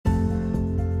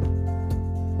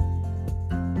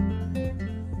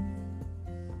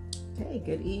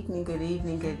Good evening, good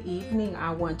evening, good evening. I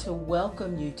want to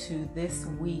welcome you to this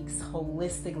week's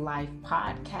Holistic Life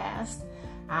podcast.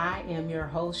 I am your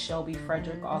host, Shelby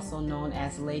Frederick, also known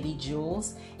as Lady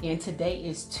Jules, and today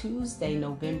is Tuesday,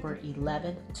 November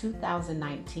 11th,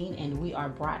 2019, and we are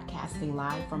broadcasting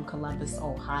live from Columbus,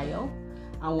 Ohio.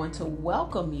 I want to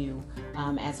welcome you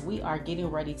as we are getting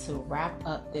ready to wrap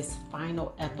up this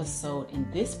final episode in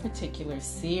this particular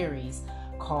series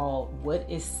called What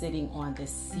is Sitting on the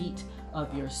Seat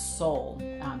of Your Soul.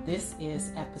 This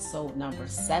is episode number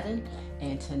 7,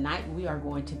 and tonight we are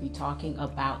going to be talking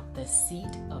about the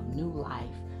seat of new life.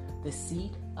 The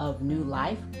seat of new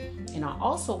life. And I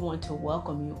also want to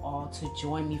welcome you all to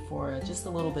join me for just a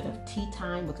little bit of tea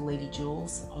time with Lady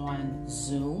Jules on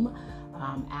Zoom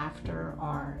after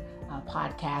our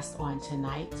podcast on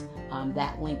tonight.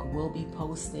 That link will be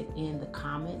posted in the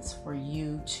comments for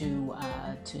you to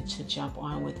jump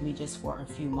on with me just for a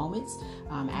few moments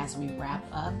as we wrap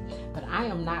up. But I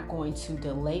am not going to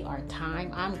delay our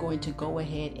time. I'm going to go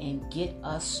ahead and get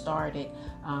us started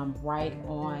right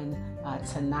on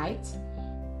tonight.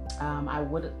 I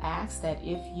would ask that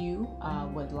if you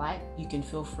would like, you can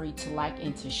feel free to like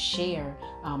and to share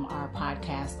our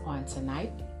podcast on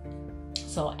tonight.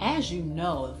 So as you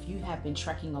know, if you have been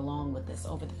trekking along with us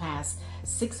over the past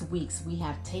 6 weeks, we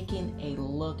have taken a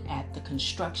look at the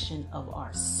construction of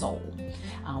our soul.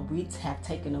 We have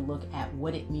taken a look at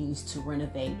what it means to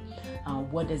renovate.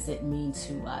 What does it mean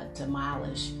to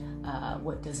demolish?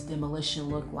 What does demolition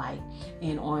look like?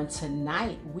 And on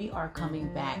tonight, we are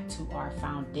coming back to our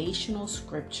foundational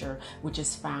scripture, which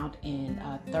is found in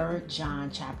 3 John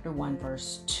chapter 1,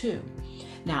 verse 2.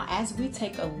 Now, as we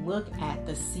take a look at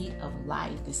the seat of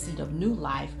life, the seat of new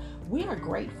life, we are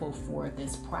grateful for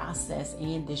this process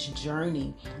and this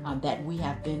journey that we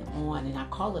have been on. And I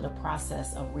call it a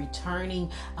process of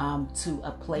returning to a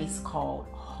place called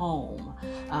home.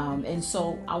 And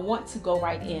so I want to go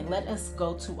right in. Let us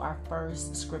go to our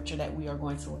first scripture that we are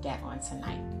going to look at on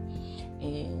tonight.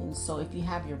 And so if you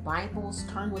have your Bibles,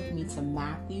 turn with me to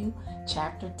Matthew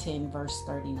chapter 10, verse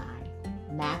 39.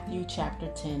 Matthew chapter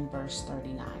 10, verse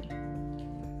 39.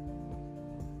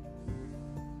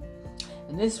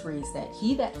 And this reads that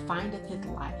he that findeth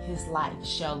his life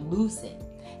shall lose it,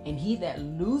 and he that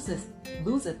loseth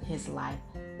his life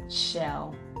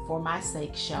shall, for my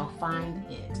sake, shall find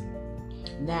it.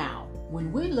 Now,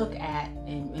 when we look at,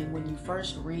 and when you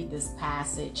first read this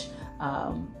passage,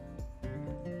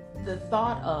 the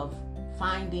thought of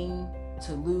finding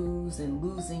to lose and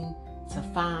losing to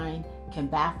find can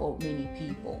baffle many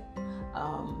people.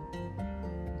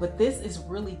 But this is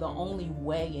really the only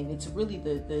way, and it's really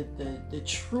the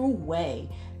true way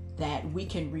that we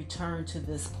can return to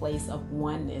this place of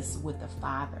oneness with the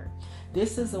Father.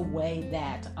 This is a way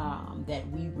that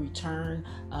we return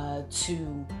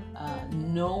to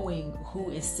knowing who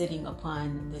is sitting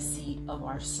upon the seat of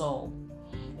our soul.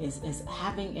 Is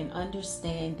having an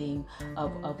understanding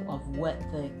of what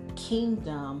the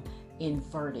kingdom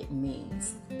inverted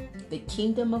means. The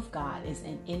kingdom of God is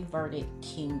an inverted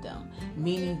kingdom,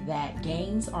 meaning that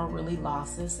gains are really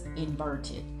losses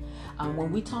inverted.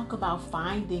 When we talk about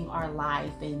finding our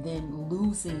life and then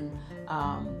losing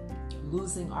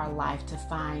our life to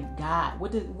find God,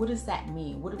 what does that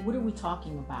mean? What are we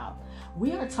talking about?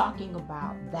 We are talking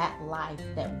about that life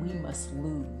that we must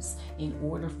lose in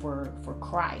order for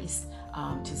Christ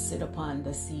to sit upon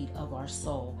the seat of our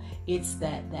soul. It's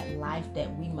that life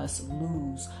that we must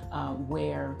lose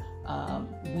where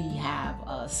we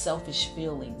have selfish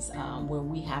feelings, where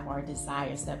we have our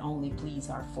desires that only please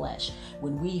our flesh,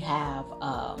 when we have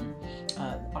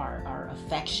our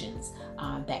affections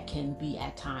that can be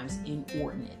at times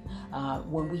inordinate,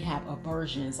 when we have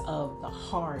aversions of the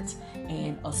heart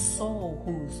and a soul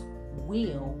whose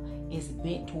will is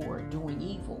bent toward doing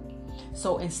evil.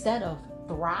 So instead of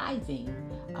thriving,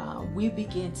 we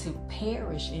begin to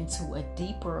perish into a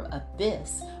deeper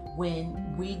abyss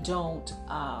when we don't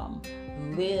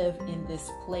live in this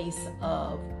place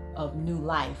of new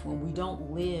life, when we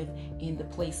don't live in the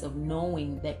place of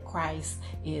knowing that Christ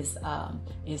is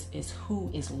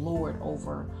who is Lord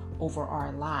over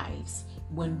our lives.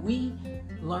 When we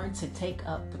learn to take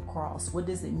up the cross, what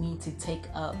does it mean to take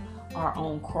up our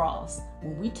own cross?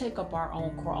 When we take up our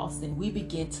own cross, then we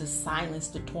begin to silence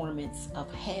the torments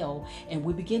of hell, and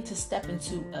we begin to step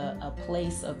into a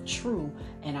place of true.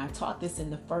 And I taught this in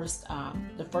the first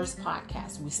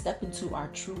podcast. We step into our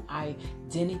true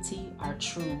identity, our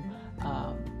true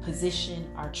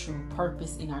position, our true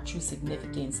purpose, and our true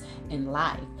significance in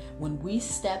life. When we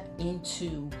step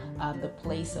into the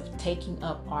place of taking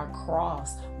up our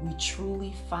cross, we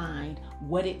truly find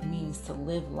what it means to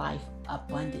live life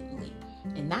abundantly.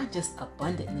 And not just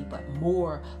abundantly, but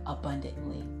more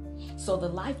abundantly. So the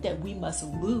life that we must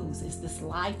lose is this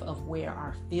life of where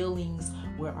our feelings,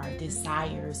 where our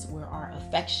desires, where our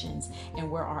affections, and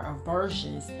where our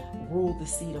aversions rule the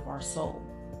seat of our soul.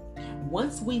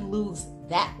 Once we lose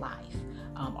that life,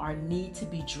 our need to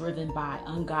be driven by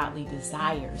ungodly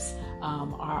desires,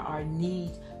 our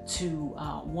need to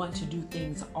want to do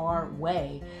things our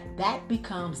way, that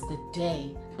becomes the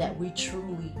day that we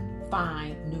truly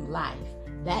find new life.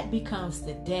 That becomes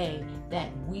the day that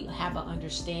we have an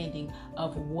understanding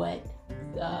of what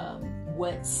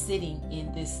sitting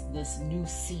in this new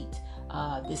seat,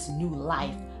 this new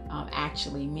life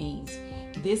actually means.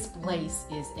 This place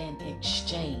is an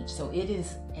exchange. So it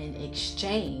is an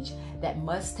exchange that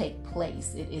must take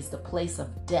place. It is the place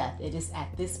of death. It is at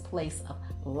this place of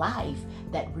life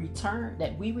that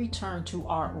we return to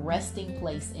our resting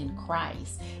place in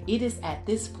Christ. It is at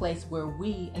this place where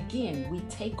we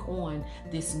take on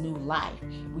this new life.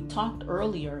 We talked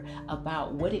earlier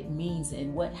about what it means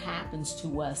and what happens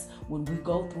to us when we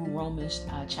go through Romans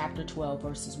chapter 12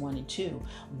 verses 1 and 2.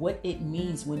 What it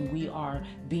means when we are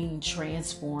being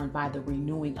transformed by the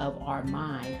renewing of our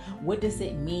mind. What does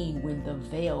it mean when the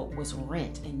veil was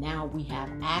rent and now we have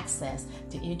access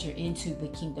to enter into the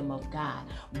kingdom of God?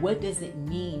 What does it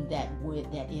mean that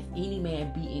if any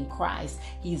man be in Christ,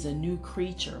 he is a new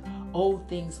creature? Old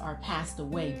things are passed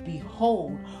away.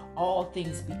 Behold, all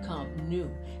things become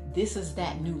new. This is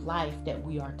that new life that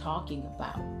we are talking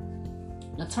about.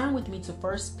 Now turn with me to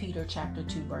 1 Peter chapter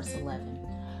 2 verse 11.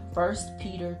 1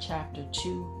 Peter chapter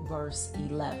 2 verse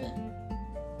 11.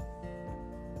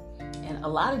 And a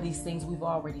lot of these things we've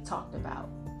already talked about,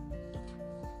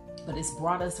 but it's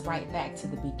brought us right back to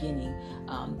the beginning.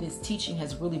 This teaching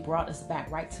has really brought us back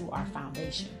right to our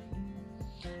foundation.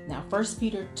 Now, 1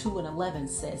 Peter 2 and 11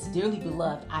 says, "Dearly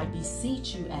beloved, I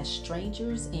beseech you as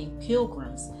strangers and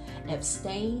pilgrims,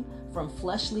 abstain from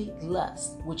fleshly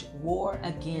lusts, which war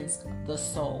against the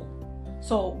soul."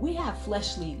 So we have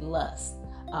fleshly lusts,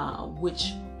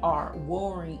 which are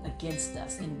warring against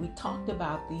us. And we talked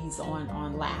about these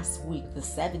on last week, the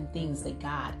 7 things that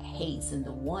God hates, and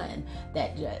the one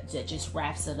that just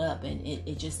wraps it up, and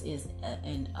it just is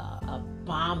an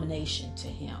abomination to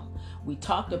him. We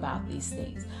talked about these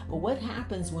things. But what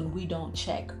happens when we don't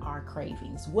check our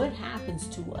cravings? What happens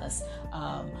to us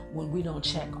when we don't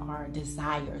check our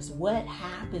desires? What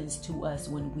happens to us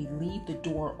when we leave the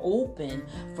door open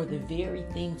for the very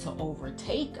thing to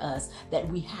overtake us that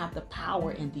we have the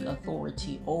power and the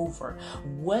authority over?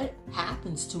 What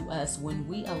happens to us when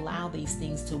we allow these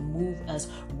things to move us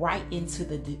right into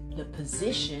the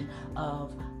position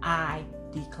of "I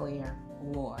declare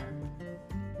war"?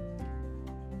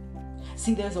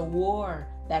 See, there's a war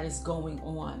that is going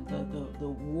on, the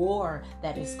war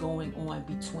that is going on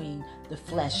between the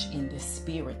flesh and the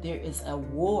spirit. There is a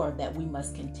war that we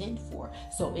must contend for.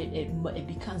 So it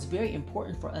becomes very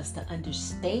important for us to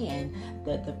understand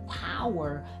the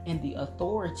power and the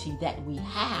authority that we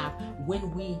have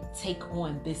when we take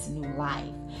on this new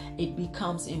life. It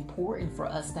becomes important for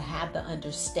us to have the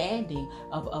understanding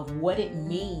of what it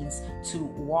means to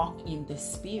walk in the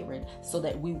spirit so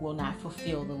that we will not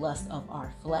fulfill the lust of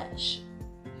our flesh.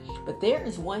 But there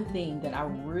is one thing that I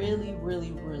really,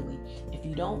 if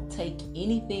you don't take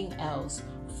anything else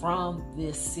from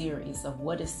this series of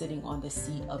what is sitting on the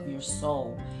seat of your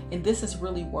soul, and this is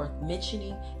really worth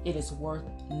mentioning, it is worth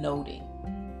noting.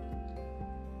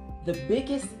 The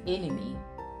biggest enemy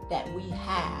that we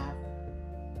have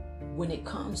when it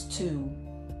comes to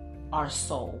our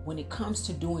soul, when it comes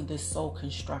to doing this soul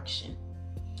construction,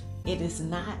 it is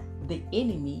not the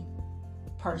enemy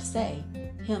per se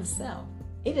himself.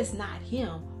 It is not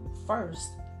him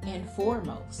first and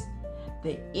foremost.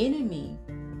 The enemy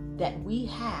that we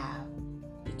have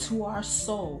to our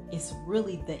soul is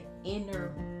really the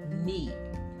inner me.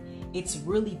 It's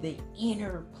really the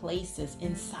inner places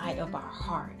inside of our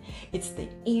heart. It's the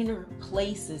inner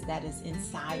places that is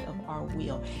inside of our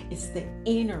will. It's the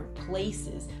inner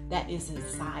places that is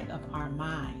inside of our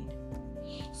mind.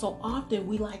 So often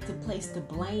we like to place the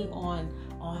blame on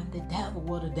the devil.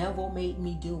 Well, the devil made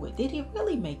me do it. Did he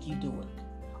really make you do it?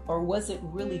 Or was it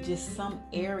really just some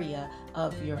area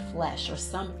of your flesh or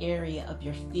some area of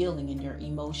your feeling and your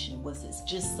emotion? Was it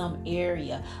just some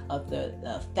area of the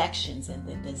affections and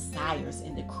the desires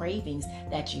and the cravings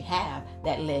that you have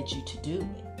that led you to do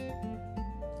it?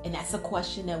 And that's a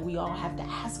question that we all have to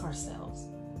ask ourselves.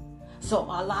 So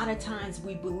a lot of times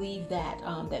we believe that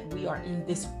that we are in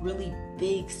this really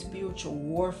big spiritual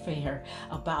warfare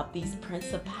about these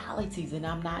principalities, and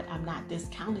I'm not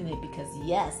discounting it, because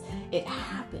yes, it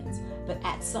happens. But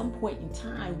at some point in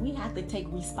time, we have to take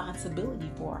responsibility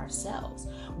for ourselves.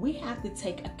 We have to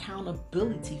take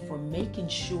accountability for making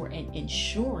sure and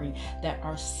ensuring that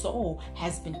our soul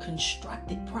has been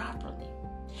constructed properly.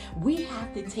 We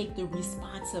have to take the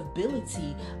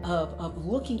responsibility of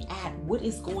looking at what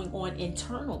is going on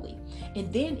internally.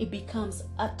 And then it becomes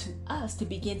up to us to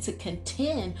begin to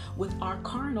contend with our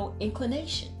carnal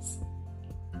inclinations.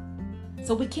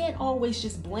 So we can't always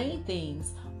just blame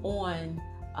things on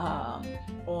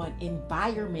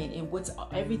environment and what's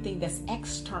everything that's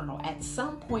external. At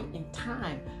some point in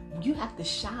time, you have to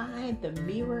shine the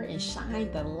mirror and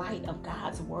shine the light of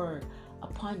God's word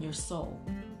upon your soul,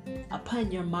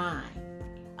 upon your mind,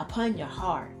 upon your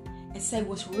heart, and say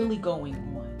what's really going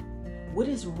on. What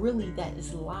is really that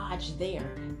is lodged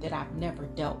there that I've never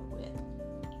dealt with?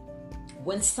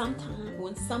 When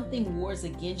something wars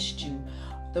against you,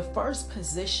 the first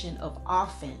position of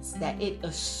offense that it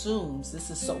assumes,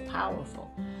 this is so powerful,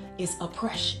 is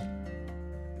oppression.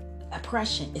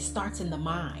 Oppression, it starts in the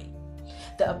mind.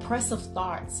 The oppressive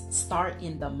thoughts start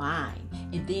in the mind,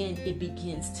 and then it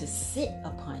begins to sit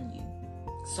upon you.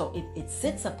 So it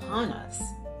sits upon us,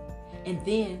 and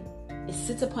then it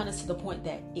sits upon us to the point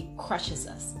that it crushes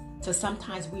us. So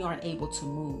sometimes we aren't able to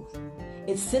move.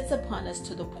 It sits upon us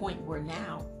to the point where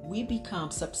now we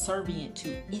become subservient to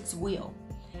its will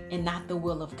and not the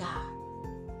will of God.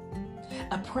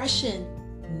 Oppression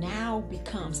now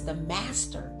becomes the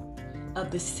master of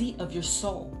the seat of your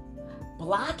soul,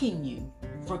 blocking you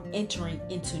from entering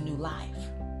into new life.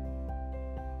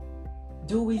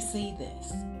 Do we see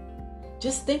this?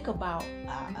 Just think about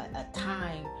a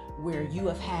time where you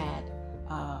have had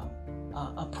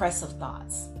oppressive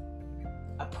thoughts,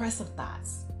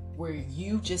 where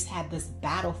you just had this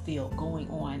battlefield going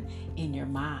on in your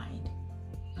mind.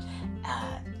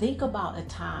 Think about a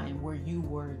time where you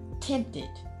were tempted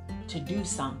to do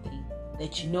something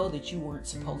that you know that you weren't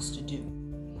supposed to do,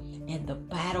 and the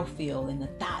battlefield and the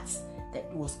thoughts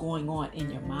that was going on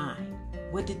in your mind.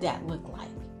 What did that look like?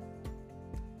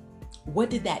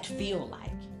 What did that feel like?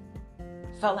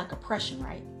 Felt like oppression,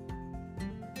 right?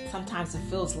 Sometimes it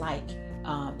feels like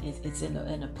it's in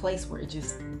a place where it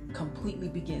just completely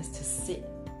begins to sit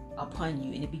upon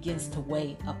you, and it begins to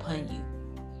weigh upon you.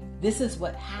 This is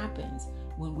what happens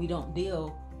when we don't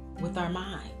deal with our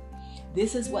mind.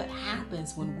 This is what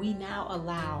happens when we now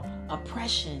allow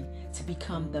oppression to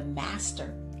become the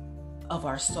master of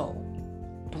our soul,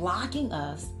 blocking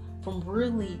us from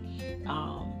really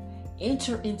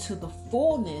enter into the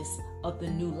fullness of the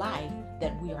new life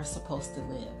that we are supposed to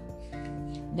live.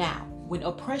 Now, when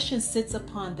oppression sits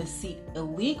upon the seat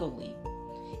illegally,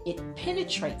 it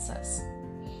penetrates us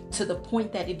to the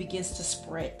point that it begins to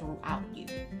spread throughout you.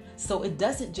 So it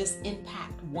doesn't just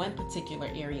impact one particular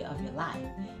area of your life.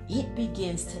 It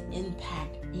begins to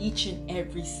impact each and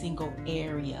every single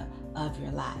area of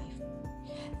your life.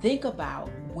 Think about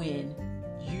when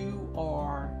you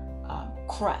are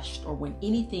crushed, or when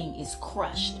anything is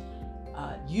crushed.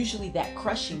 Usually that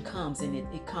crushing comes, and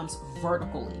it comes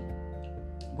vertically.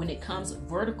 When it comes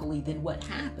vertically, then what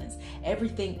happens?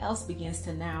 Everything else begins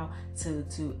to now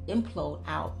to implode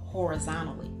out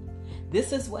horizontally.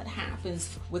 This is what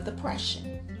happens with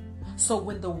oppression. So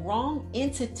when the wrong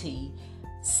entity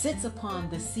sits upon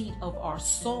the seat of our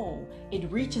soul, it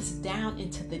reaches down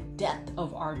into the depth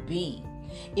of our being.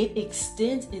 It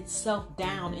extends itself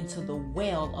down into the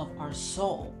well of our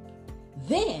soul.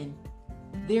 Then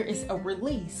there is a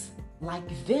release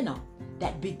like venom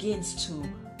that begins to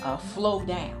flow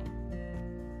down.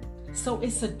 So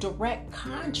it's a direct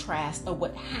contrast of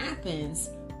what happens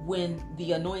when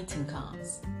the anointing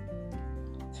comes.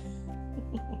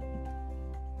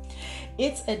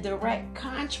 It's a direct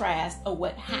contrast of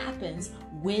what happens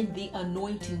when the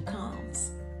anointing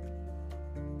comes.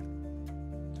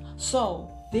 So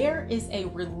there is a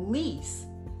release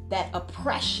that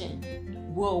oppression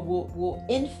will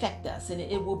infect us, and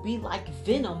it will be like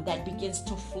venom that begins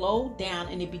to flow down,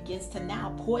 and it begins to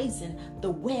now poison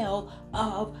the well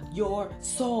of your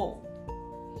soul.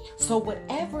 So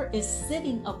whatever is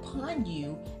sitting upon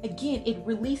you, again, it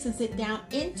releases it down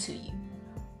into you.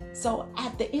 So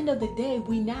at the end of the day,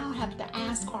 we now have to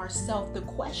ask ourselves the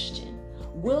question,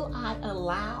 will I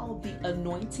allow the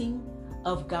anointing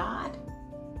of God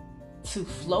to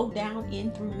flow down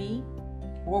in through me?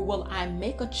 Or will I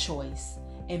make a choice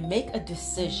and make a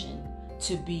decision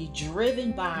to be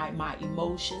driven by my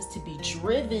emotions, to be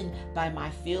driven by my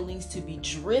feelings, to be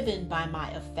driven by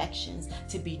my affections,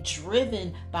 to be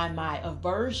driven by my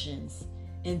aversions,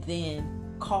 and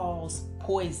then cause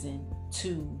poison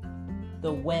to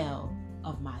the well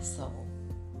of my soul.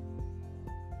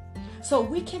 So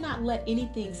we cannot let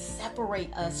anything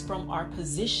separate us from our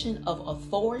position of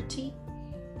authority.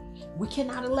 We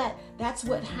cannot let, that's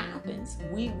what happens.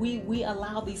 We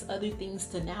allow these other things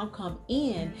to now come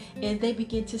in, and they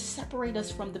begin to separate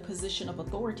us from the position of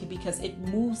authority because it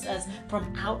moves us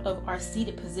from out of our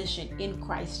seated position in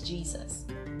Christ Jesus.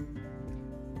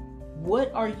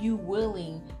 What are you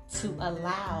willing to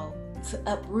allow to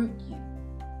uproot you?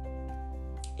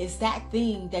 Is that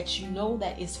thing that you know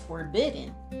that is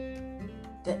forbidden?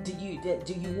 Do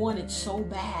you want it so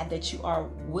bad that you are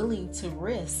willing to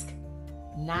risk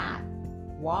not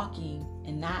walking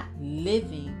and not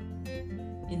living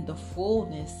in the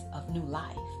fullness of new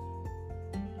life?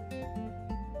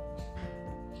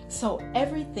 So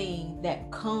everything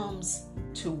that comes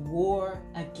to war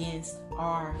against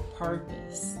our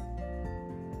purpose,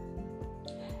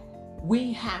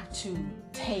 we have to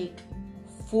take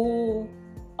full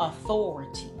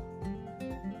authority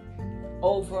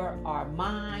over our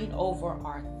mind, over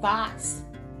our thoughts,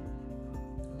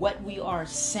 what we are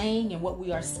saying and what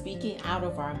we are speaking out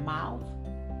of our mouth.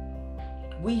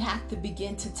 We have to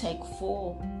begin to take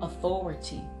full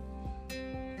authority.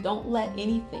 Don't let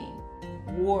anything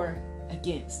war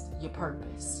against your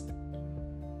purpose.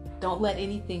 Don't let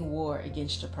anything war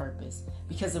against your purpose,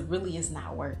 because it really is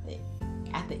not worth it.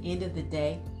 At the end of the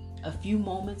day, a few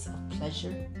moments of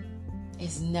pleasure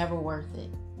is never worth it.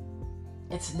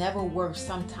 It's never worth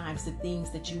sometimes the things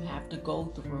that you have to go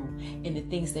through and the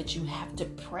things that you have to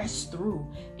press through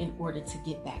in order to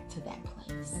get back to that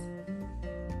place.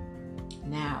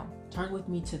 Now, turn with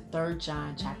me to 3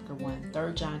 John chapter 1.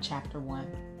 3 John chapter 1.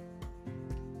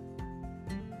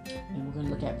 And we're going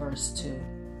to look at verse 2.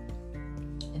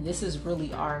 And this is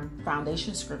really our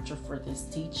foundation scripture for this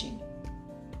teaching.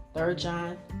 3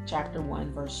 John chapter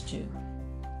 1 verse 2.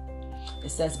 It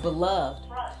says, "Beloved,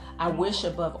 I wish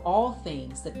above all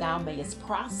things that thou mayest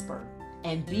prosper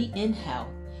and be in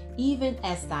health, even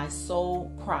as thy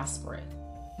soul prospereth."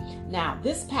 Now,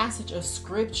 this passage of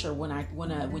scripture,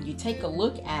 when you take a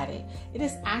look at it, it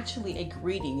is actually a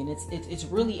greeting, and it's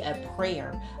really a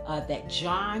prayer that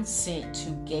John sent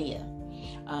to Gaia.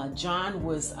 John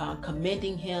was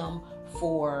commending him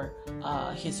for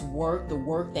his work, the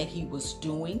work that he was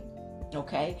doing.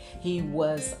 Okay, he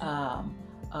was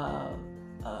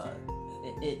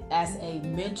as a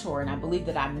mentor, and I believe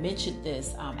that I mentioned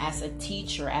this as a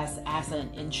teacher, as an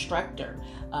instructor.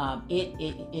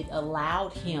 It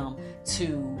allowed him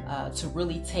to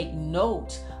really take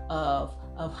note of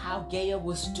how Gaia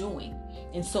was doing.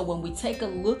 And so when we take a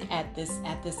look at this,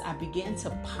 I began to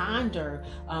ponder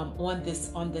on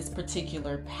this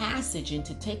particular passage, and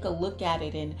to take a look at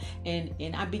it,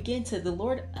 and I began to, the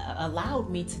Lord allowed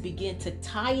me to begin to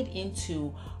tie it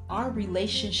into our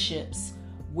relationships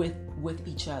with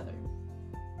each other.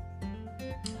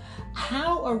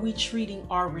 How are we treating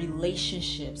our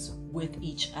relationships with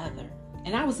each other?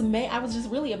 And I was just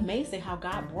really amazed at how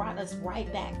God brought us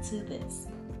right back to this.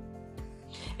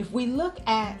 If we look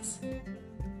at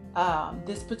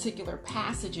this particular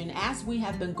passage, and as we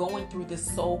have been going through this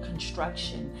soul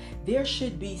construction, there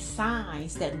should be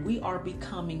signs that we are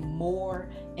becoming more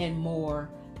and more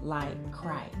like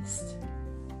Christ.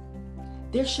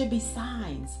 There should be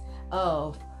signs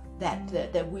of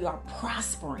that we are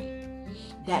prospering,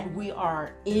 that we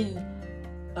are in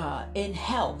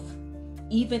health,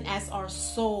 even as our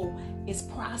soul is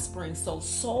prospering. So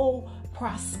soul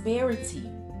prosperity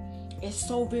is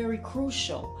so very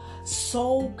crucial.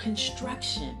 Soul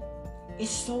construction is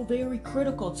so very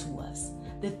critical to us.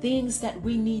 The things that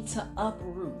we need to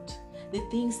uproot, the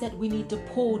things that we need to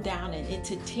pull down and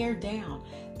to tear down,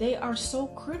 they are so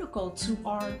critical to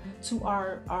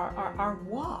our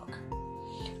walk,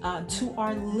 to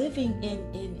our living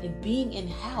in being in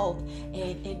health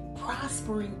and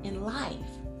prospering in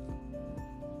life.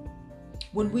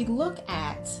 When we look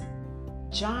at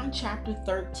John chapter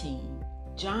 13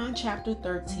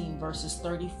 verses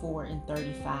 34 and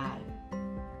 35,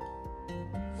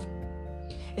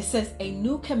 it says, "A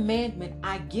new commandment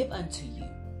I give unto you,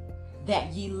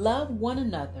 that ye love one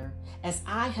another as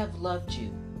I have loved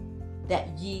you, that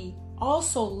ye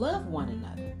also love one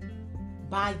another.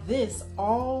 By this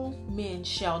all men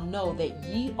shall know that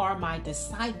ye are my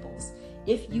disciples,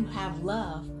 if you have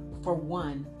love for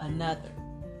one another."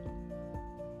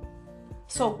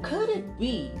 So could it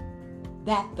be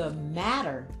that the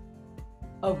matter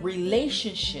of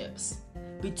relationships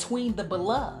between the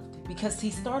beloved, because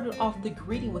he started off the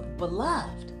greeting with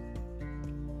beloved.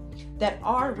 That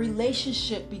our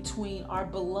relationship between our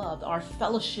beloved, our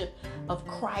fellowship of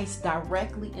Christ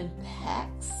directly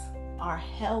impacts our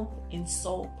health and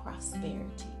soul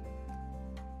prosperity.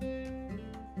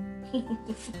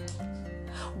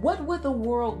 What would the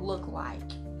world look like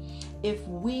if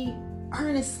we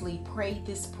earnestly prayed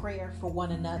this prayer for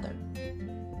one another?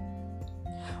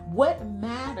 What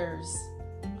matters,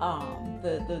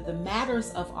 the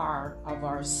matters of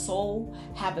our soul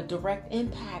have a direct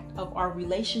impact of our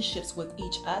relationships with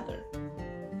each other.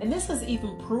 And this is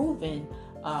even proven,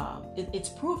 it's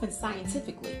proven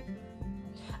scientifically.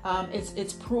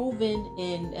 It's proven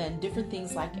in different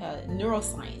things like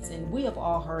neuroscience. And we have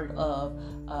all heard of,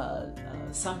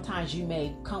 sometimes you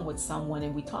may come with someone,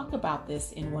 and we talked about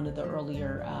this in one of the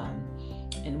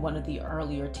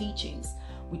earlier teachings.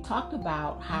 We talked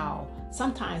about how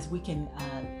sometimes we can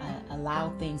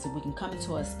allow things, and we can come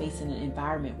into a space in an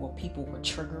environment where people will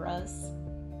trigger us.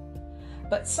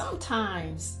 But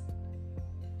sometimes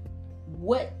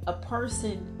what a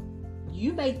person,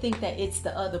 you may think that it's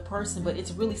the other person, but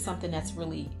it's really something that's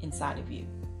really inside of you.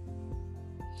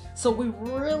 So we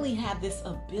really have this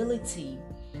ability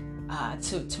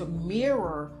to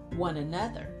mirror one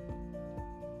another.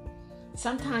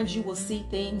 Sometimes you will see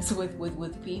things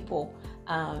with people,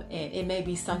 and it may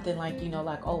be something like,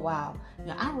 oh wow,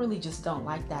 I really just don't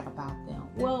like that about them.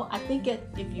 Well, I think if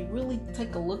you really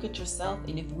take a look at yourself,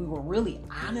 and if we were really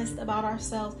honest about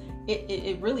ourselves,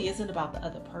 it really isn't about the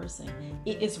other person.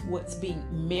 It is what's being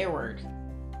mirrored.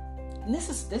 And this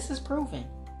is proven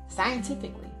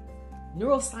scientifically.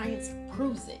 Neuroscience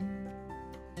proves it.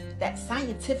 That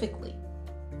scientifically,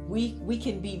 we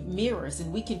can be mirrors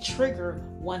and we can trigger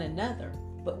one another,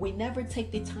 but we never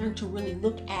take the time to really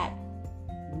look at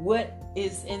what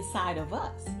is inside of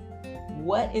us.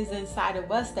 What is inside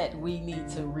of us that we need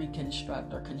to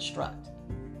reconstruct or construct?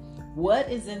 What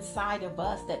is inside of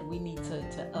us that we need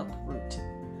to uproot?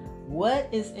 What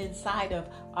is inside of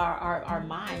our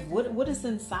mind? What is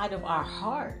inside of our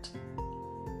heart?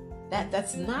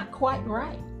 That's not quite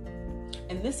right.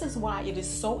 And this is why it is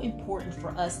so important for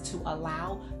us to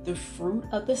allow the fruit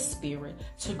of the Spirit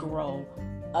to grow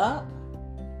up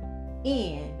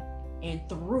in and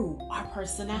through our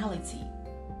personality.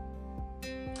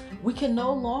 We can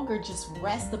no longer just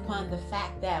rest upon the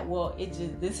fact that,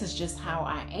 this is just how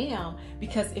I am,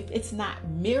 because if it's not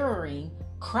mirroring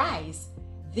Christ,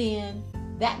 then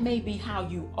that may be how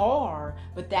you are,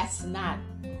 but that's not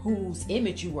whose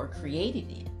image you were created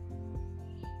in.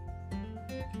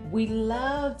 We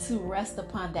love to rest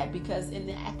upon that because at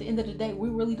the end of the day, we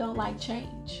really don't like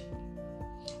change.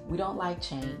 We don't like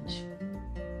change.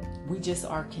 We just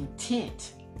are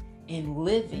content in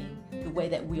living the way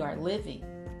that we are living.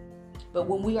 But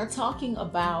when we are talking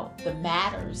about the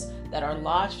matters that are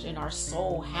lodged in our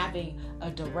soul having a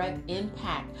direct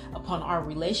impact upon our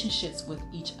relationships with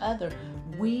each other,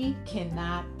 we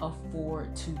cannot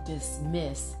afford to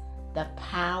dismiss the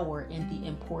power and the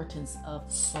importance of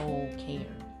soul care.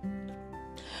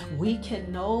 We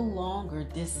can no longer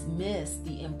dismiss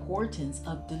the importance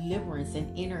of deliverance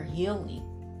and inner healing.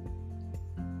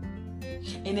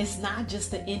 And it's not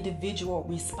just an individual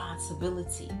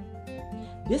responsibility.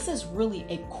 This is really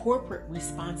a corporate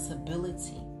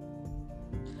responsibility.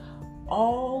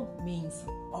 All means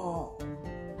all.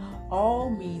 All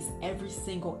means every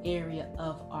single area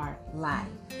of our life.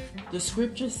 The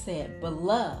scripture said,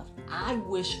 "Beloved, I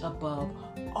wish above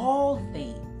all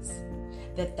things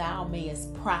that thou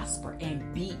mayest prosper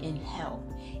and be in health,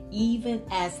 even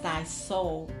as thy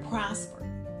soul prosper."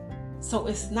 So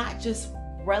it's not just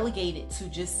relegated to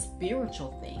just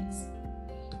spiritual things,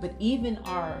 but even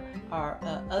our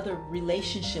other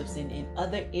relationships in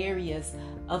other areas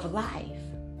of life.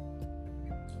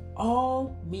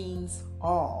 All means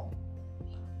all.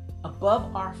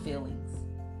 Above our feelings,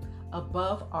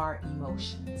 above our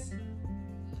emotions,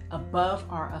 above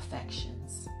our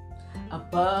affections,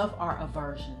 above our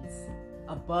aversions,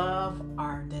 above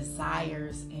our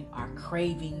desires and our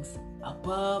cravings,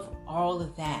 above all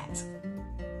of that.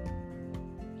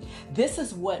 This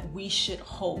is what we should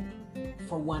hope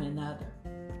for one another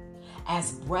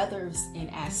as brothers and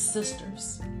as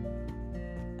sisters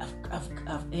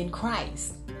of in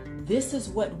Christ. This is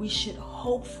what we should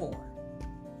hope for.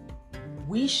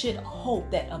 We should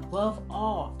hope that above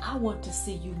all, I want to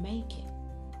see you make it.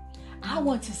 I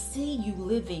want to see you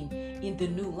living in the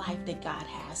new life that God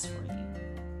has for you.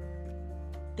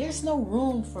 There's no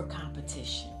room for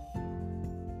competition.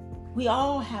 We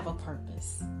all have a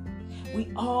purpose.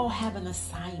 We all have an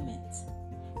assignment.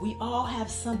 We all have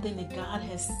something that God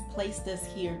has placed us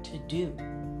here to do.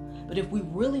 But if we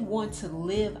really want to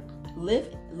live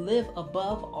live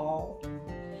above all,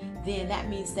 then that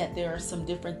means that there are some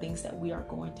different things that we are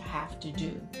going to have to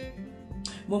do.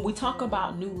 When we talk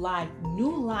about new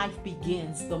life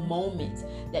begins the moment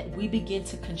that we begin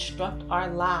to construct our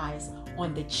lives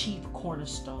on the chief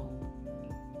cornerstone.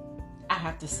 I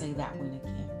have to say that one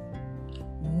again.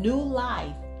 New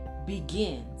life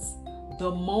begins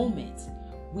the moment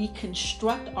we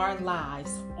construct our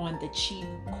lives on the chief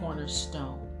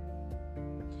cornerstone.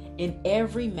 In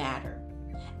every matter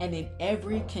and in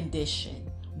every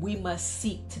condition, we must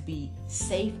seek to be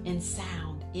safe and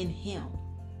sound in Him.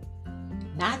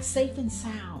 Not safe and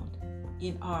sound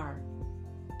in our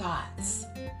thoughts.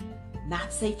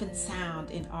 Not safe and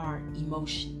sound in our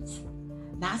emotions.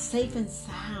 Not safe and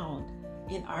sound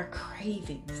in our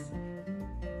cravings.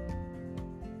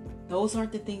 Those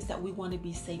aren't the things that we want to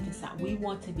be safe and sound. We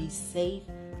want to be safe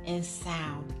and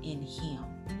sound in Him.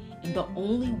 And the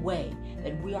only way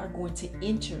that we are going to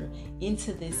enter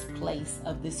into this place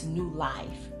of this new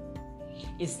life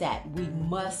is that we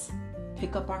must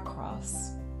pick up our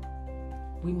cross.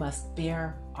 We must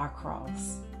bear our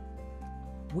cross.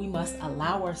 We must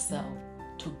allow ourselves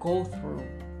to go through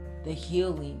the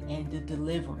healing and the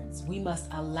deliverance. We must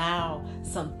allow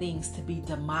some things to be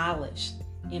demolished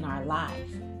in our life.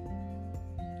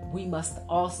 We must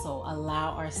also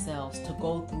allow ourselves to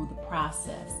go through the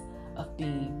process of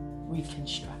being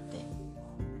reconstructed.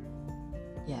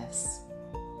 Yes.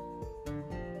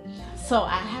 So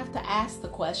I have to ask the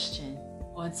question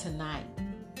on tonight.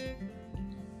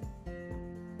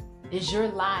 Is your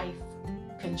life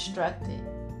constructed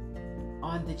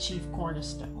on the chief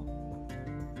cornerstone?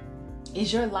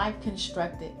 Is your life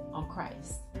constructed on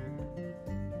Christ?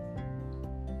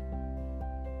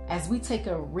 As we take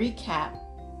a recap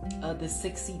of the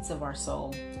 6 seats of our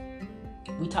soul,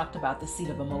 we talked about the seat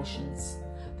of emotions,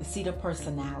 the seat of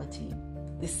personality,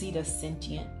 the seat of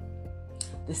sentient,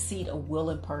 the seat of will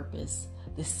and purpose,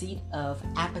 the seat of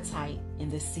appetite,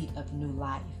 and the seat of new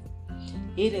life.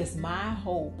 It is my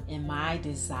hope and my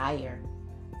desire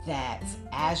that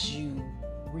as you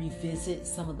revisit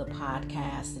some of the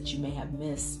podcasts that you may have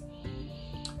missed,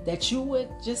 that you would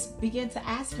just begin to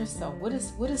ask yourself, what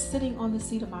is sitting on the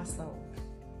seat of my soul?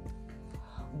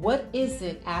 What is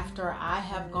it after I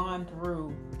have gone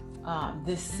through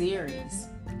this series?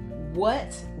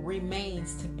 What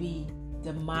remains to be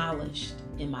demolished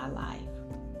in my life?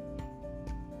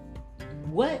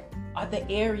 What are the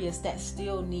areas that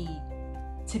still need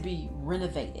to be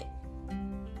renovated?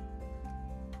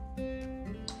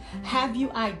 Have you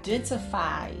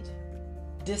identified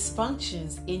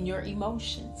dysfunctions in your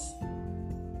emotions?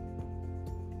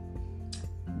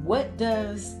 What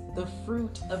does the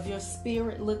fruit of your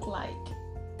spirit look like?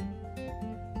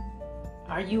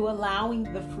 Are you allowing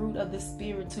the fruit of the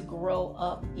Spirit to grow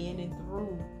up in and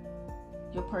through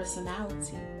your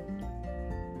personality?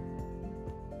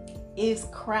 Is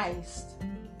Christ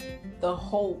the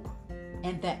hope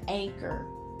and the anchor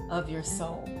of your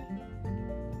soul?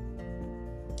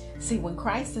 See, when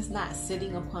Christ is not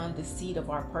sitting upon the seat of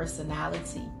our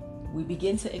personality, we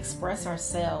begin to express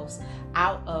ourselves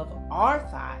out of our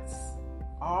thoughts,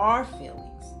 our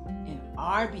feelings, and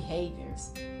our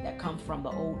behaviors that come from the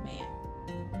old man.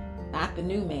 Not the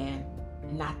new man,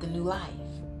 and not the new life.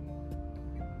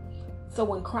 So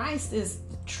when Christ is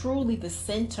truly the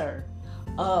center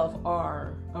of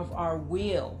our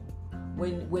will,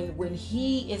 when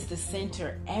He is the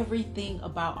center, everything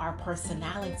about our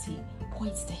personality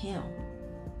points to Him.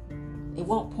 It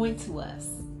won't point to us.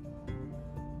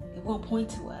 It won't point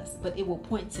to us, but it will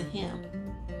point to Him.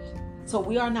 So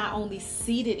we are not only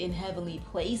seated in heavenly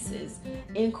places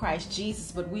in Christ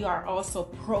Jesus, but we are also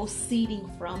proceeding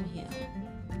from Him.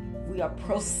 We are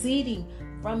proceeding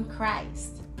from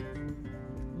Christ.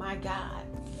 My God,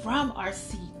 from our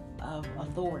seat of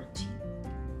authority.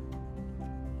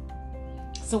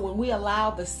 So when we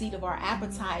allow the seat of our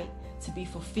appetite to be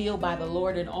fulfilled by the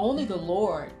Lord and only the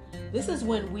Lord, this is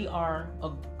when we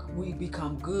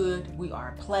become good, we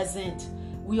are pleasant,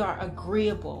 we are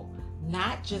agreeable,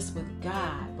 not just with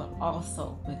God, but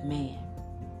also with man.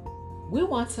 We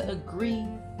want to agree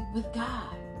with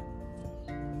God,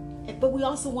 but we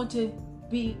also want to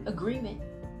be agreement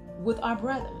with our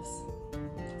brothers.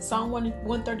 Psalm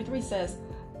 133 says,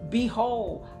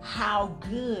 "Behold, how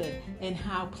good and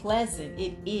how pleasant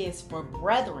it is for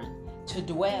brethren to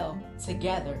dwell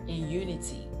together in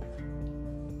unity."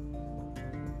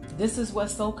 This is what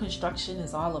soul construction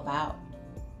is all about.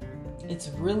 It's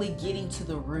really getting to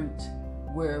the root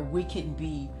where we can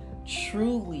be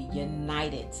truly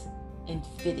united and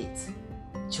fitted,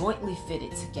 jointly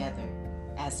fitted together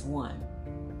as one.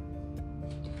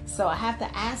 So I have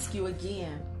to ask you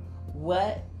again,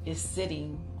 What is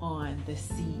sitting on the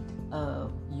seat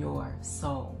of your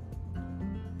soul?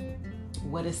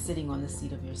 What is sitting on the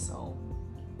seat of your soul?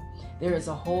 There is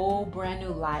a whole brand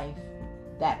new life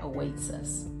that awaits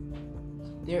us.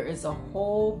 There is a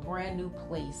whole brand new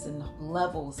place and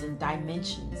levels and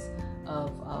dimensions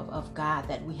of God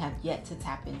that we have yet to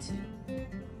tap into.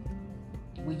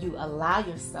 Will you allow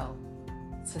yourself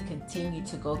to continue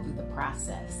to go through the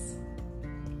process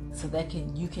so that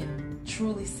you can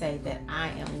truly say that I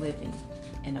am living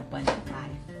an abundant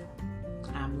life?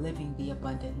 I'm living the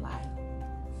abundant life.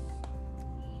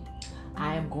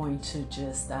 I am going to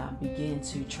just begin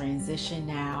to transition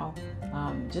now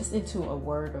just into a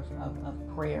word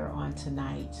of prayer on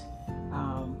tonight,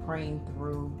 praying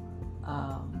through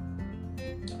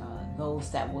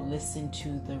those that will listen to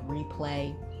the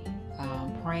replay,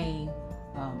 praying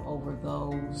over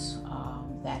those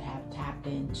that have tapped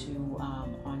into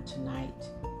on tonight.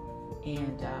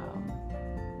 And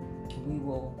we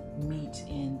will meet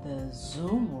in the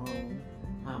Zoom room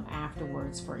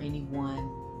afterwards for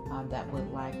anyone that would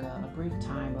like a brief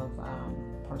time of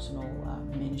personal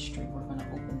ministry. We're going to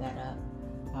open that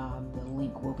up. The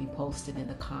link will be posted in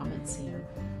the comments here.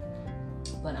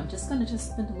 But I'm just going to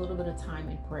spend a little bit of time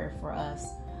in prayer for us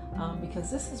because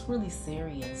this is really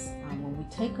serious. When we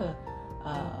take a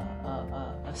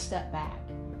step back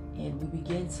and we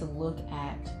begin to look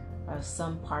at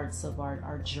some parts of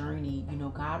our journey,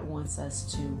 God wants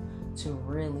us to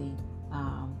really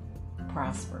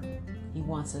prosper. He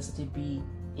wants us to be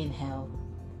in health.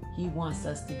 He wants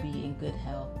us to be in good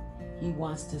health. He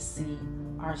wants to see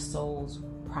our souls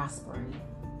prospering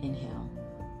in Him.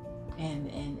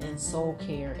 And soul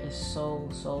care is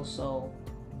so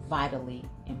vitally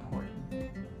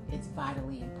important. It's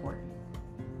vitally important.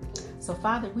 So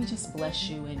Father, we just bless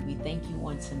you and we thank you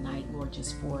on tonight, Lord,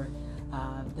 just for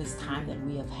this time that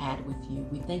we have had with you.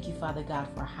 We thank you, Father God,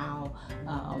 for how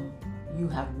you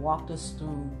have walked us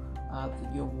through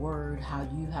your word, how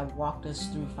you have walked us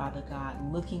through, Father God,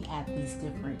 looking at these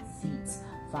different seats,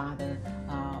 Father,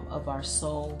 of our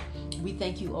soul. We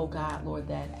thank you, oh God, Lord,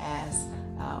 that as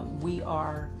we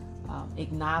are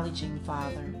acknowledging,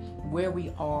 Father, where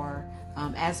we are,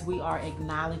 as we are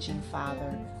acknowledging,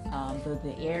 Father,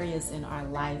 the areas in our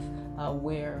life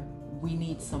where we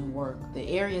need some work, the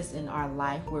areas in our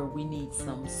life where we need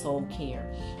some soul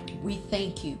care. We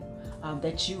thank you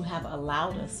that you have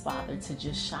allowed us, Father, to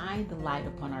just shine the light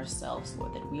upon ourselves,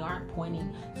 Lord, that we aren't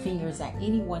pointing fingers at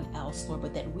anyone else, Lord,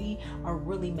 but that we are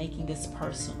really making this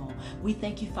personal. We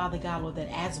thank you, Father God, Lord, that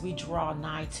as we draw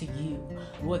nigh to you,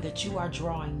 Lord, that you are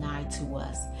drawing nigh to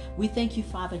us. We thank you,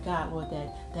 Father God, Lord,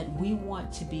 that we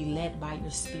want to be led by your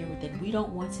Spirit, that we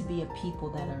don't want to be a people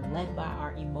that are led by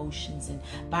our emotions and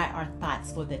by our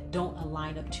thoughts, Lord, that don't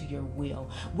align up to your will.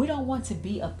 We don't want to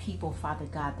be a people, Father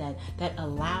God, that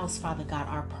allows, Father God,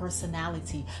 our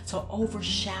personality to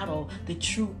overshadow the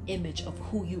true image of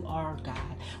who you are, God.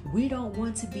 We don't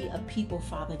want to be a people,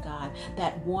 Father God,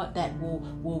 that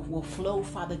will flow,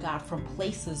 Father God, from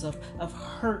places of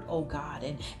hurt, oh God,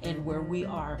 and where we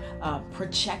are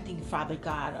projecting, Father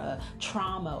God,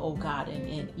 trauma, oh God,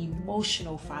 and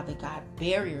emotional, Father God,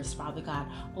 barriers, Father God,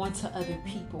 onto other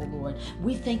people, Lord.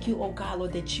 We thank you, oh God,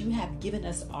 Lord, that you have given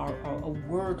us a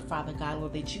word, Father God,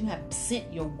 Lord, that you have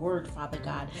sent your word, Father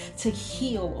God, to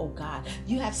heal, oh God.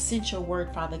 You have sent your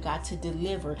word, Father God, to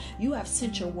deliver. You have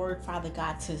sent your word, Father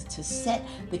God, to set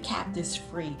the captives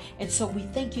free. And so we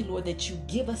thank you, Lord, that you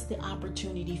give us the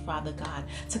opportunity, Father God,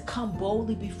 to come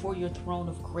boldly before your throne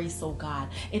of grace, oh God,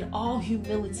 in all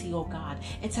humility, oh God,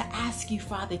 and to ask you,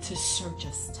 Father, to search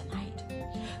us tonight.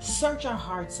 Search our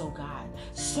hearts, oh God.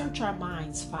 Search our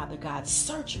minds, Father God.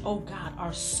 Search, oh God,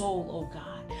 our soul, oh God.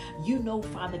 You know,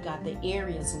 Father God, the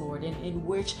areas, Lord, in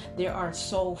which there are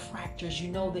soul fractures. You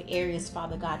know the areas,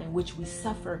 Father God, in which we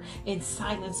suffer in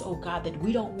silence, oh God, that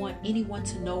we don't want anyone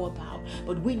to know about.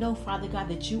 But we know, Father God,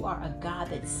 that you are a God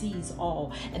that sees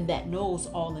all and that knows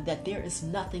all and that there is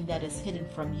nothing that is hidden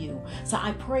from you. So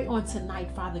I pray on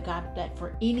tonight, Father God, that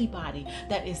for anybody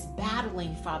that is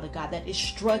battling, Father God, that is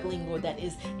struggling, Lord, that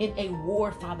is in a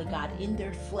war, Father God, in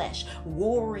their flesh,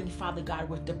 warring, Father God,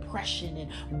 with depression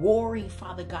and warring,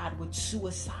 Father God, with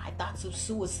suicide, thoughts of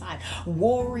suicide,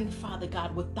 warring, Father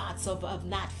God, with thoughts of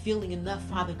not feeling enough,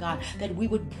 Father God, that we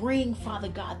would bring, Father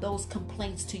God, those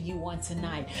complaints to you on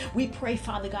tonight. We pray,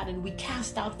 Father God, and we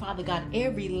cast out, Father God,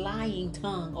 every lying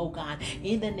tongue, oh God,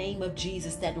 in the name of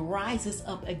Jesus, that rises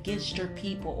up against your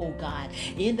people, oh God,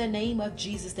 in the name of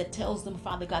Jesus, that tells them,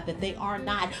 Father God, that they are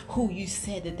not who you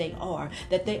said that they are,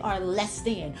 that they are less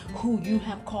than who you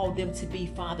have called them to be,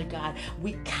 Father God.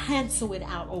 We cancel it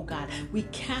out, oh God. We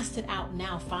cancel cast it out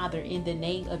now, Father, in the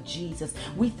name of Jesus.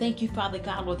 We thank you, Father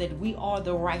God, Lord, that we are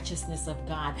the righteousness of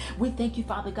God. We thank you,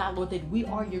 Father God, Lord, that we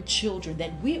are your children,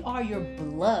 that we are your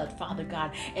blood, Father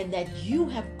God, and that you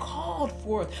have called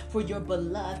forth for your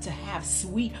beloved to have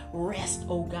sweet rest,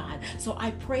 oh God. So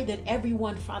I pray that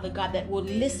everyone, Father God, that will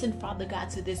listen, Father God,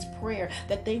 to this prayer,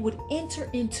 that they would enter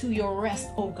into your rest,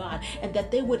 oh God, and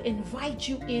that they would invite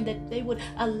you in, that they would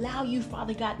allow you,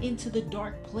 Father God, into the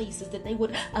dark places, that they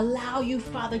would allow you,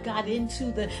 Father God, into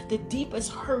the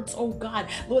deepest hurts, oh God,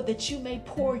 Lord, that you may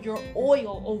pour your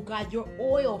oil, oh God, your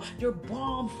oil, your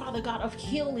balm, Father God, of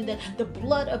healing, that the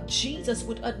blood of Jesus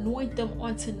would anoint them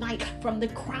on tonight from the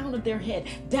crown of their head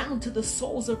down to the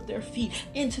soles of their feet,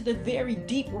 into the very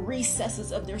deep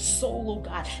recesses of their soul, oh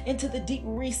God, into the deep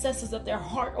recesses of their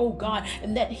heart, oh God,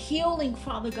 and that healing,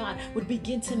 Father God, would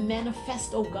begin to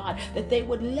manifest, oh God, that they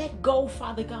would let go,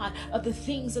 Father God, of the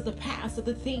things of the past, of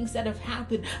the things that have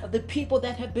happened, of the people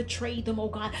that have betrayed them, oh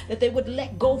God, that they would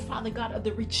let go, Father God, of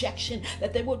the rejection,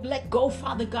 that they would let go,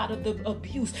 Father God, of the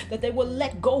abuse, that they will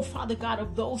let go, Father God,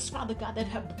 of those, Father God, that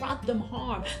have brought them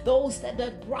harm, those that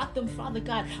brought them, Father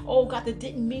God, oh God, that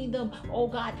didn't mean them, oh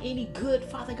God, any good,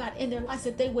 Father God, in their lives,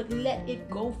 that they would let it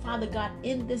go, Father God,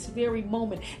 in this very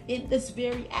moment, in this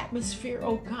very atmosphere,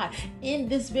 oh God, in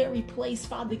this very place,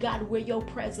 Father God, where your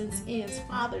presence is.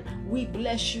 Father, we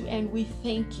bless you and we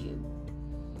thank you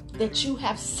that you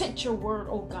have sent your word,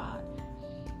 oh God.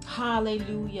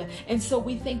 Hallelujah. And so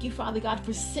we thank you, Father God,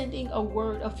 for sending a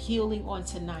word of healing on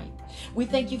tonight. We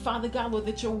thank you, Father God, Lord,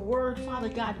 that your word, Father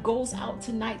God, goes out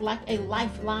tonight like a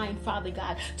lifeline, Father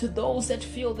God, to those that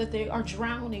feel that they are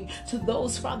drowning, to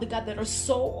those, Father God, that are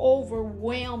so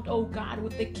overwhelmed, oh God,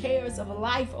 with the cares of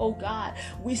life, oh God.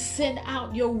 We send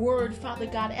out your word, Father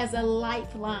God, as a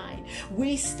lifeline.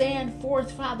 We stand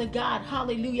forth, Father God,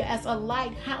 hallelujah, as a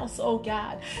lighthouse, oh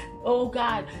God. Oh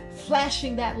God,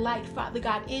 flashing that light, Father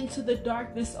God, into the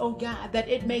darkness, oh God, that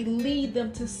it may lead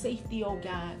them to safety, oh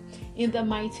God, in the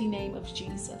mighty name of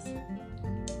Jesus.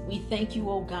 We thank you,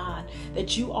 oh God,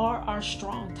 that you are our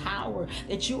strong tower,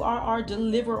 that you are our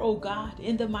deliverer, oh God,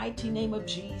 in the mighty name of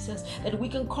Jesus, that we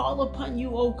can call upon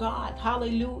you, oh God,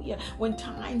 hallelujah, when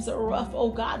times are rough,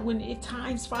 oh God, when at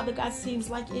times, Father God, seems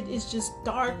like it is just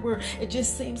dark, where it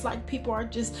just seems like people are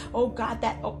just, oh God,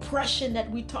 that oppression that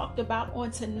we talked about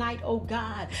on tonight, oh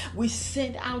God, we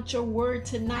send out your word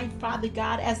tonight, Father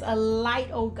God, as a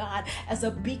light, oh God, as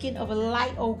a beacon of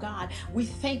light, oh God. We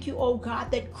thank you, oh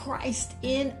God, that Christ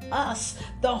in us,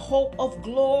 the hope of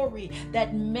glory,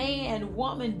 that man,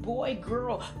 woman, boy,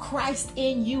 girl, Christ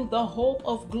in you, the hope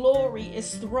of glory,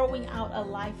 is throwing out a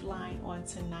lifeline on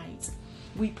tonight.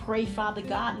 We pray, Father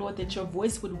God, Lord, that your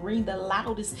voice would ring the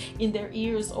loudest in their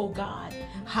ears, oh God.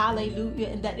 Hallelujah.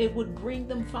 And that it would bring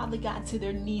them, Father God, to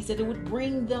their knees. That it would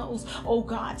bring those, oh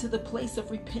God, to the place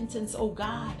of repentance, oh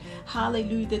God.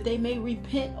 Hallelujah. That they may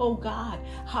repent, oh God.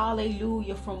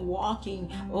 Hallelujah. From walking,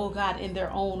 oh God, in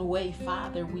their own way,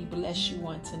 Father. We bless you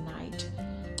on tonight.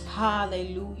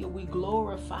 Hallelujah. We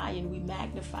glorify and we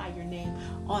magnify your name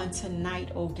on tonight,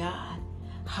 oh God.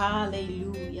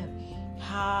 Hallelujah.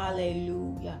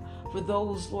 Hallelujah. For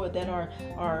those, Lord, that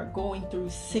are going through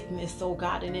sickness, oh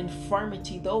God, and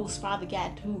infirmity, those, Father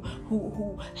God,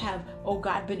 who have, oh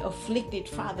God, been afflicted,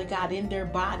 Father God, in their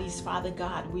bodies, Father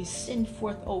God, we send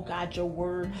forth, oh God, your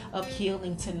word of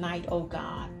healing tonight, oh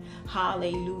God.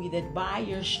 Hallelujah. That by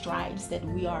your stripes that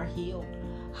we are healed.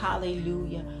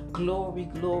 Hallelujah. Glory,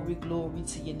 glory, glory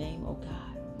to your name, oh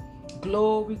God.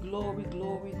 Glory, glory,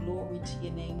 glory, glory to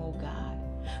your name, oh God.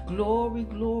 Glory,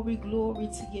 glory, glory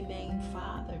to your name,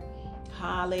 Father.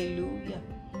 Hallelujah.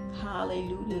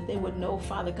 Hallelujah. They would know,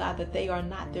 Father God, that they are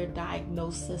not their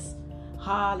diagnosis.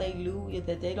 Hallelujah.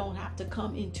 That they don't have to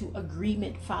come into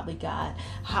agreement, Father God.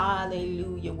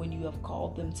 Hallelujah. When you have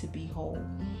called them to be whole.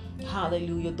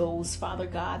 Hallelujah. Those, Father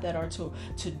God, that are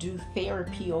to do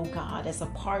therapy, oh God, as a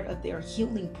part of their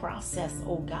healing process,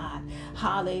 oh God.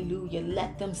 Hallelujah.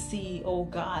 Let them see, oh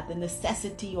God, the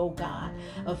necessity, oh God,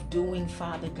 of doing,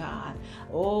 Father God,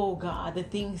 oh God, the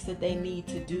things that they need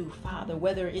to do, Father,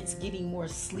 whether it's getting more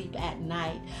sleep at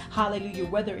night. Hallelujah.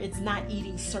 Whether it's not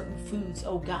eating certain foods,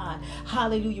 oh God.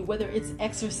 Hallelujah. Whether it's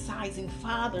exercising,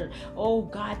 Father, oh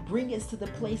God, bring us to the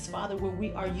place, Father, where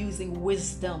we are using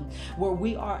wisdom, where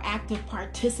we are active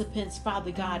participants,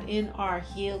 Father God, in our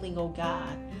healing, oh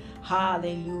God.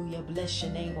 Hallelujah. Bless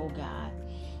your name, oh God.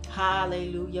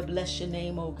 Hallelujah. Bless your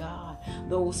name, oh God.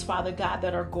 Those, Father God,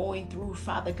 that are going through,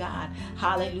 Father God,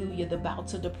 hallelujah, the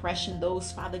bouts of depression.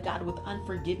 Those, Father God, with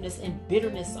unforgiveness and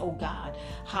bitterness, oh God,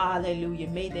 hallelujah.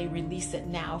 May they release it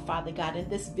now, Father God, in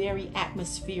this very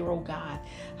atmosphere, oh God,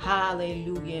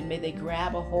 hallelujah. And may they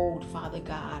grab a hold, Father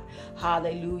God,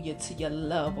 hallelujah, to your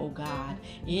love, oh God,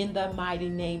 in the mighty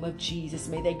name of Jesus.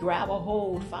 May they grab a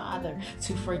hold, Father,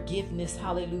 to forgiveness,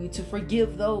 hallelujah, to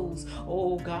forgive those,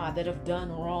 oh God, that have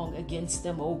done wrong against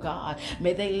them, oh God.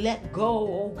 May they let go,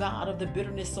 oh God, of the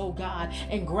bitterness, oh God,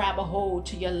 and grab a hold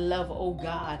to your love, oh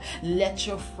God. Let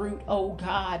your fruit, oh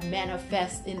God,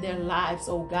 manifest in their lives,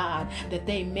 oh God, that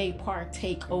they may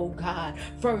partake, oh God,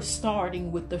 first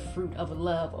starting with the fruit of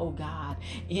love, oh God.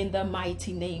 In the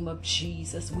mighty name of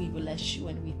Jesus, we bless you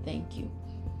and we thank you.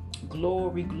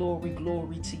 Glory, glory,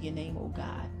 glory to your name, oh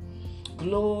God.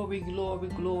 Glory, glory,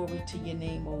 glory to your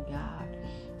name, oh God.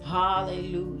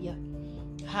 Hallelujah.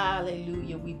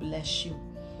 Hallelujah. We bless you.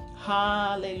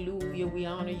 Hallelujah. We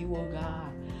honor you, oh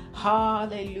God.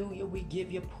 Hallelujah. We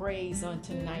give you praise on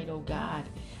tonight, oh God.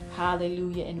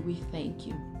 Hallelujah. And we thank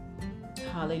you.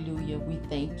 Hallelujah. We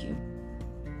thank you.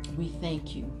 We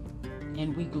thank you.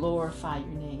 And we glorify your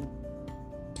name.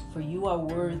 For you are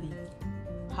worthy.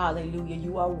 Hallelujah.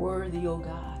 You are worthy, oh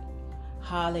God.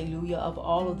 Hallelujah. Of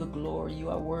all of the glory. You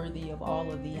are worthy of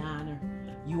all of the honor.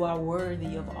 You are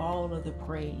worthy of all of the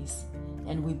praise.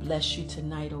 And we bless you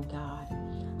tonight, oh God.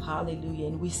 Hallelujah.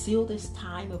 And we seal this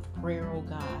time of prayer, oh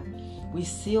God. We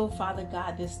seal, Father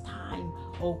God, this time,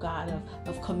 oh God,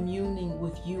 of communing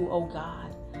with you, oh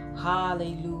God.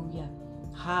 Hallelujah.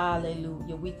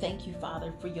 Hallelujah. We thank you,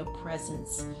 Father, for your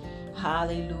presence.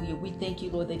 Hallelujah. We thank you,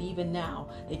 Lord, that even now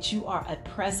that you are a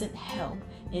present help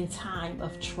in time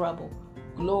of trouble.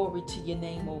 Glory to your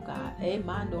name, oh God.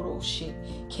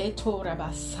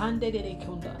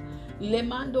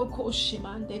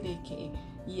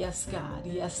 Yes, God.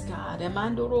 Yes, God.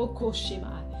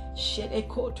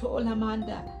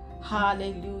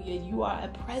 Hallelujah. You are a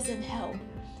present help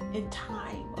in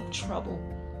time of trouble.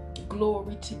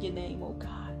 Glory to your name, oh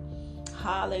God.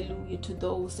 Hallelujah. To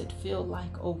those that feel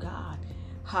like, oh God,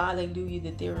 hallelujah,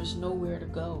 that there is nowhere to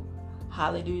go.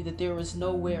 Hallelujah, that there is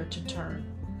nowhere to turn.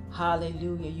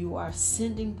 Hallelujah. You are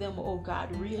sending them, oh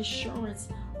God, reassurance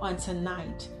on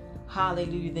tonight.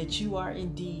 Hallelujah, that you are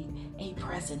indeed a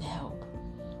present help.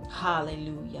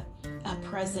 Hallelujah. A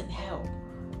present help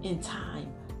in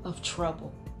time of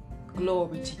trouble.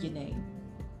 Glory to your name.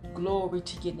 Glory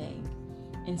to your name.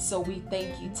 And so we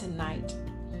thank you tonight.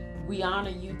 We honor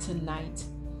you tonight.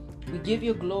 We give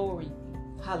you glory.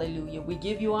 Hallelujah. We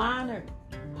give you honor.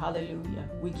 Hallelujah.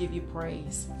 We give you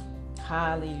praise.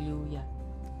 Hallelujah.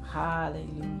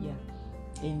 Hallelujah.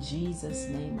 In Jesus'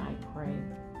 name I pray.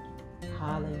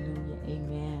 Hallelujah.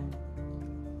 Amen.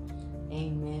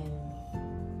 Amen.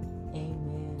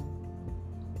 Amen.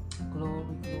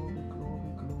 Glory, glory,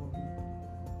 glory, glory.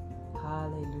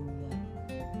 Hallelujah.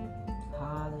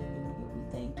 Hallelujah. We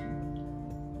thank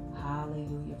you.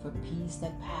 Hallelujah. For peace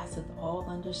that passeth all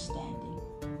understanding.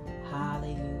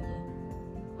 Hallelujah.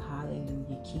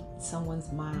 Hallelujah. Keep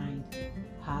someone's mind.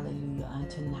 Hallelujah. On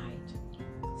tonight.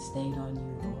 Stayed on you,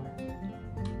 Lord.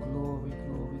 Glory,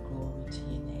 glory, glory to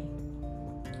your name.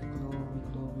 Glory,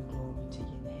 glory, glory to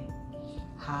your name.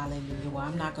 Hallelujah. Well,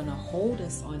 I'm not going to hold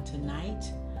us on tonight.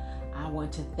 I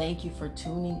want to thank you for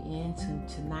tuning in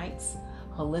to tonight's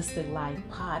Holistic Life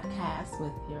podcast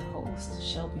with your host,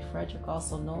 Shelby Frederick,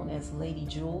 also known as Lady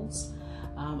Jules.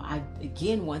 I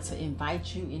again want to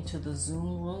invite you into the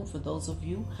Zoom room for those of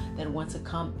you that want to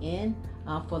come in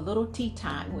for a little tea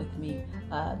time with me.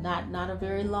 Not a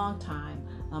very long time,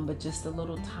 but just a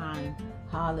little time.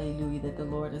 Hallelujah, that the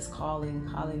Lord is calling,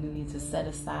 hallelujah, to set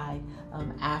aside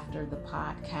after the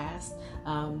podcast.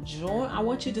 I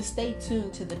want you to stay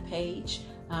tuned to the page.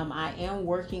 I am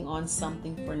working on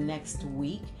something for next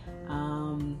week.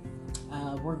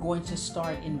 We're going to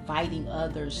start inviting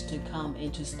others to come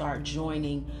and to start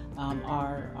joining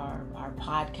our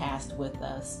podcast with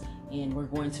us. And we're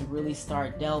going to really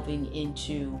start delving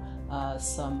into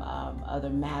some other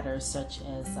matters such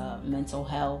as mental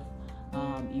health,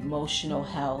 emotional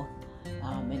health,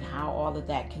 and how all of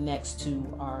that connects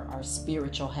to our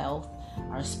spiritual health,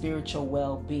 our spiritual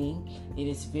well-being. It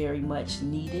is very much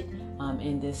needed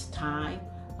in this time.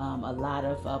 A lot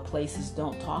of places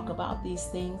don't talk about these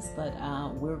things, but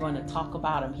we're going to talk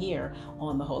about them here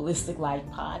on the Holistic Life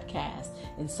podcast.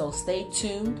 And so stay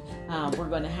tuned. We're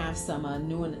going to have some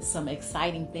new and some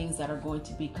exciting things that are going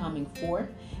to be coming forth.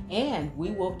 And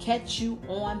we will catch you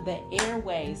on the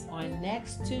airways on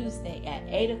next Tuesday at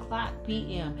 8 o'clock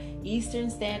p.m. Eastern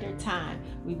Standard Time.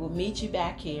 We will meet you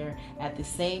back here at the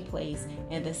same place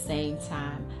and the same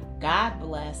time. God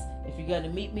bless. If you're going to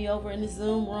meet me over in the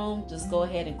Zoom room, just go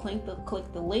ahead and click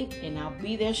the link, and I'll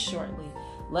be there shortly.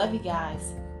 Love you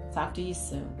guys. Talk to you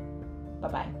soon.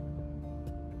 Bye-bye.